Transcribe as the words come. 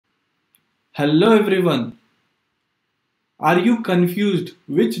Hello everyone. Are you confused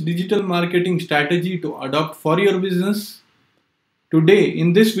which digital marketing strategy to adopt for your business? Today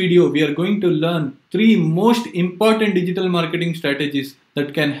in this video we are going to learn 3 most important digital marketing strategies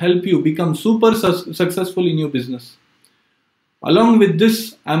that can help you become super successful in your business. Along with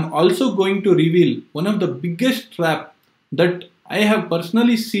this, I am also going to reveal one of the biggest trap that I have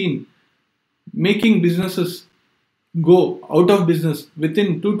personally seen making businesses go out of business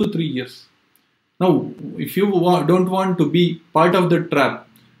within 2 to 3 years. Now, if you don't want to be part of the trap,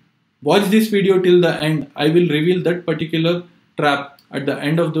 watch this video till the end. I will reveal that particular trap at the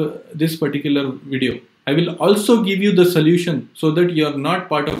end of this particular video. I will also give you the solution so that you are not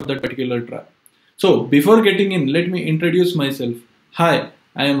part of that particular trap. So, before getting in, let me introduce myself. Hi,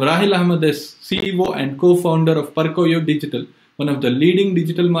 I am Rahil Ahmed S, CEO and co-founder of Parkoyo Digital, one of the leading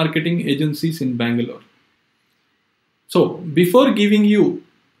digital marketing agencies in Bangalore. So, before giving you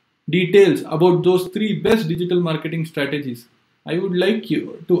details about those 3 best digital marketing strategies, I would like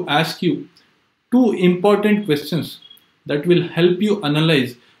you to ask you 2 important questions that will help you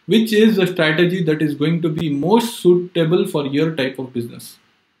analyze which is the strategy that is going to be most suitable for your type of business.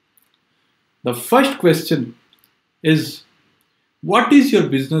 The first question is, what is your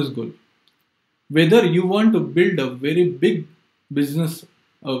business goal? Whether you want to build a very big business,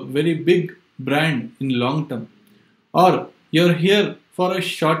 a very big brand in long term, or you're here for a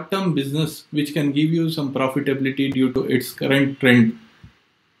short-term business which can give you some profitability due to its current trend.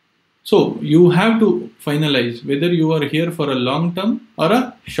 So you have to finalize whether you are here for a long-term or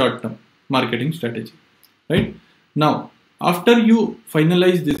a short-term marketing strategy, right? Now, after you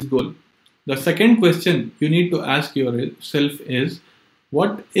finalize this goal, the second question you need to ask yourself is,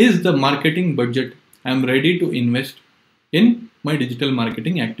 what is the marketing budget I'm ready to invest in my digital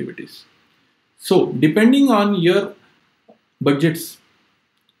marketing activities? So depending on your budgets,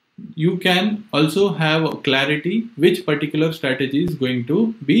 you can also have a clarity which particular strategy is going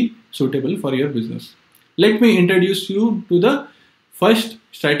to be suitable for your business. Let me introduce you to the first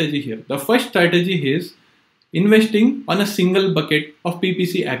strategy here. The first strategy is investing on a single bucket of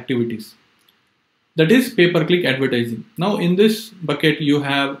PPC activities. That is pay-per-click advertising. Now in this bucket you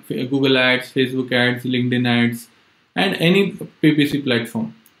have Google ads, Facebook ads, LinkedIn ads, and any PPC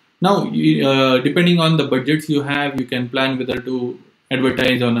platform. Now depending on the budgets you have, you can plan whether to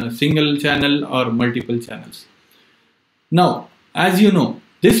advertise on a single channel or multiple channels. Now, as you know,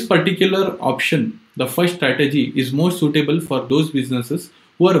 this particular option, the first strategy, is more suitable for those businesses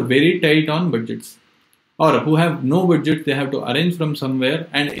who are very tight on budgets, or who have no budget, they have to arrange from somewhere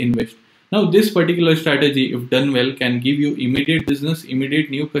and invest. Now, this particular strategy, if done well, can give you immediate business, immediate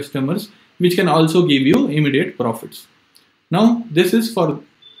new customers, which can also give you immediate profits. Now, this is for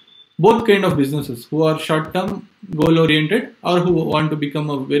both kind of businesses who are short-term goal-oriented or who want to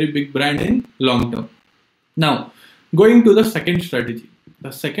become a very big brand in long-term. Now, going to the second strategy.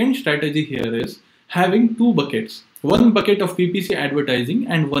 The second strategy here is having 2 buckets. One bucket of PPC advertising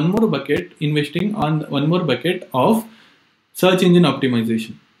and one more bucket investing on one more bucket of search engine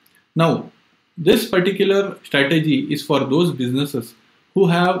optimization. Now, this particular strategy is for those businesses who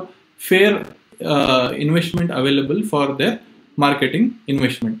have fair investment available for their marketing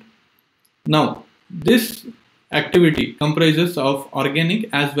investment. Now, this activity comprises of organic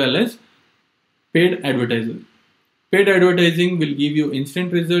as well as paid advertising. Paid advertising will give you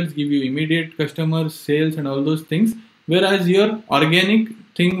instant results, give you immediate customers, sales and all those things. Whereas your organic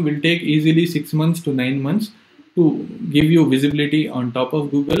thing will take easily 6 months to 9 months to give you visibility on top of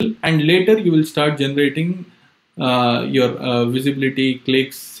Google. And later you will start generating your visibility,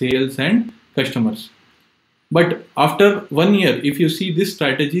 clicks, sales and customers. But after 1 year, if you see, this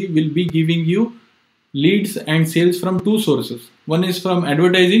strategy will be giving you leads and sales from 2 sources. One is from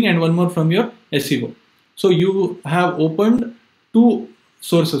advertising and one more from your SEO. So you have opened 2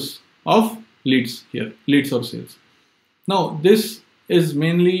 sources of leads here, leads or sales. Now this is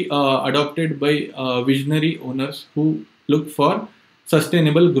mainly adopted by visionary owners who look for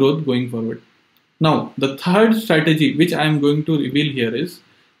sustainable growth going forward. Now the third strategy which I am going to reveal here is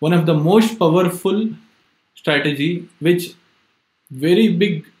one of the most powerful strategy which very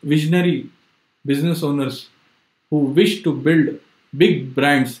big visionary business owners who wish to build big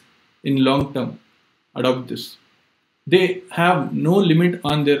brands in long term adopt this. They have no limit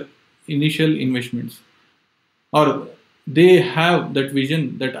on their initial investments, or they have that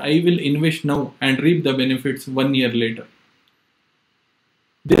vision that I will invest now and reap the benefits 1 year later.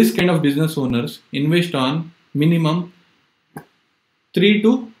 This kind of business owners invest on minimum 3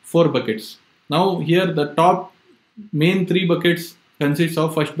 to 4 buckets. Now here the top main 3 buckets consists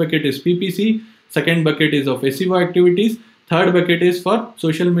of, first bucket is PPC, second bucket is of SEO activities, third bucket is for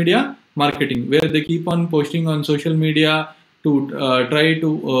social media, marketing, where they keep on posting on social media to try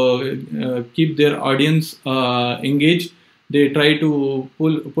to keep their audience engaged. They try to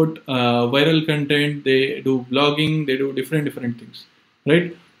put viral content, they do blogging, they do different things,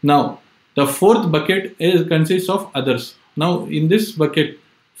 right? Now, the fourth bucket consists of others. Now, in this bucket,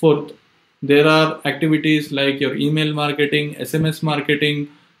 fourth, there are activities like your email marketing, SMS marketing,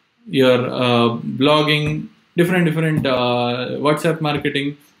 your blogging, different WhatsApp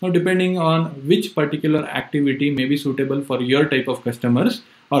marketing. Now, depending on which particular activity may be suitable for your type of customers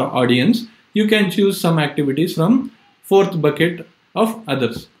or audience, you can choose some activities from fourth bucket of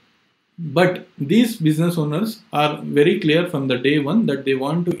others. But these business owners are very clear from the day one that they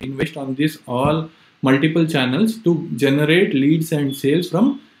want to invest on this all multiple channels to generate leads and sales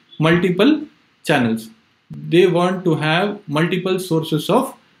from multiple channels. They want to have multiple sources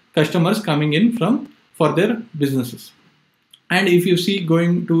of customers coming in for their businesses. And if you see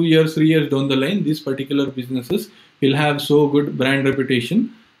going 2 years, 3 years down the line, these particular businesses will have so good brand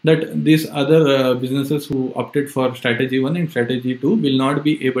reputation that these other businesses who opted for strategy 1 and strategy 2 will not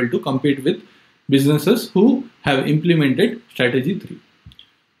be able to compete with businesses who have implemented strategy 3.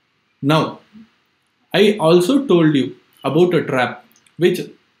 Now, I also told you about a trap which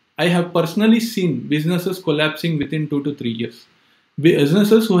I have personally seen businesses collapsing within 2 to 3 years.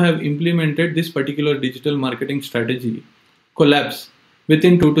 Businesses who have implemented this particular digital marketing strategy collapse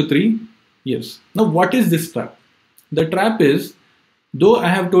within 2 to 3 years. Now, what is this trap? The trap is, though I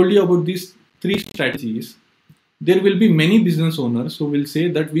have told you about these 3 strategies, there will be many business owners who will say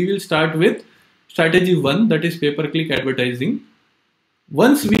that we will start with strategy 1, that is pay-per-click advertising.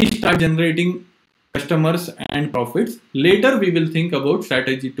 Once we start generating customers and profits, later we will think about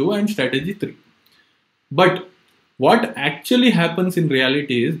strategy 2 and strategy 3. But what actually happens in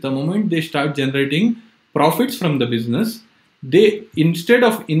reality is, the moment they start generating profits from the business, they, instead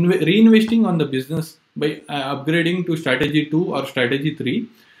of reinvesting on the business by upgrading to strategy 2 or strategy 3,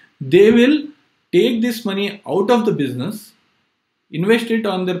 they will take this money out of the business, invest it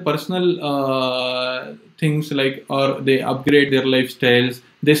on their personal things, like, or they upgrade their lifestyles,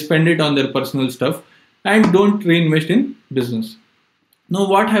 they spend it on their personal stuff and don't reinvest in business. Now,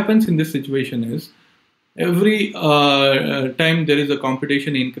 what happens in this situation is, every time there is a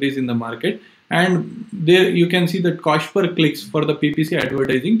competition increase in the market, and there you can see that cost per clicks for the PPC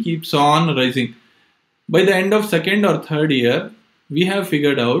advertising keeps on rising. By the end of second or third year, we have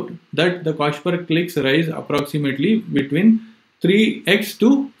figured out that the cost per clicks rise approximately between 3x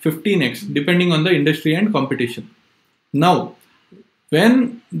to 15x depending on the industry and competition. Now,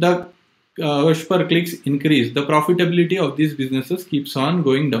 when the cost per clicks increase, the profitability of these businesses keeps on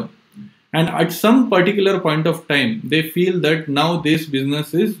going down. And at some particular point of time, they feel that now this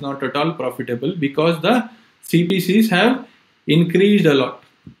business is not at all profitable because the CPCs have increased a lot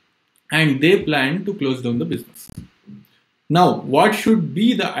and they plan to close down the business. Now, what should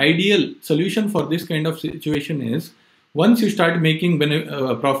be the ideal solution for this kind of situation is, once you start making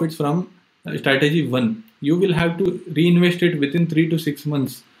profits from strategy 1, you will have to reinvest it within 3 to 6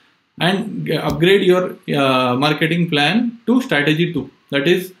 months and upgrade your marketing plan to strategy 2, that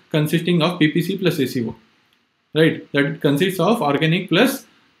is consisting of PPC plus SEO, right? That consists of organic plus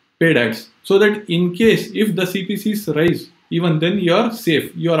paid ads. So that in case if the CPCs rise, even then you are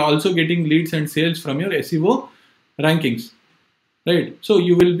safe. You are also getting leads and sales from your SEO rankings, right? So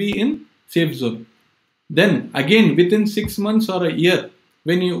you will be in safe zone. Then again, within 6 months or a year,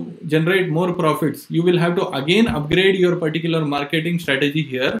 when you generate more profits, you will have to again upgrade your particular marketing strategy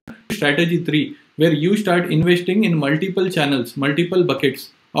here to strategy 3, where you start investing in multiple channels, multiple buckets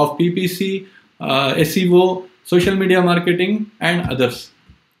of PPC, SEO, social media marketing and others.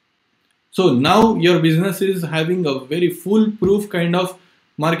 So now your business is having a very foolproof kind of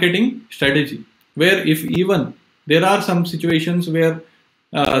marketing strategy, where if even there are some situations where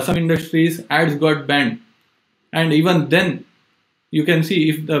some industries ads got banned, and even then you can see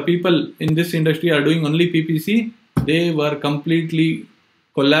if the people in this industry are doing only PPC, they were completely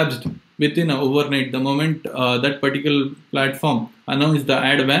collapsed within overnight. The moment that particular platform announced the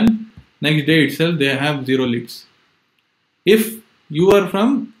ad ban, next day itself they have 0 leads. If you are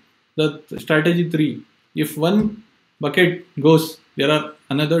from the strategy 3, if one bucket goes, there are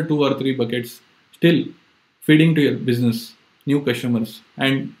another 2 or 3 buckets still feeding to your business, new customers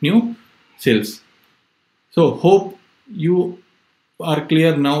and new sales. So hope you are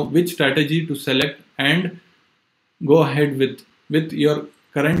clear now which strategy to select and go ahead with your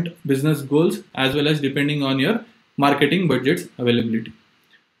current business goals, as well as depending on your marketing budgets availability.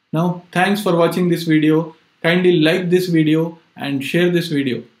 Now, thanks for watching this video. Kindly like this video and share this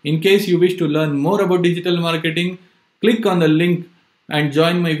video. In case you wish to learn more about digital marketing, click on the link and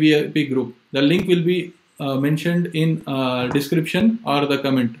join my VIP group. The link will be mentioned in description or the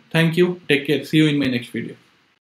comment. Thank you. Take care. See you in my next video.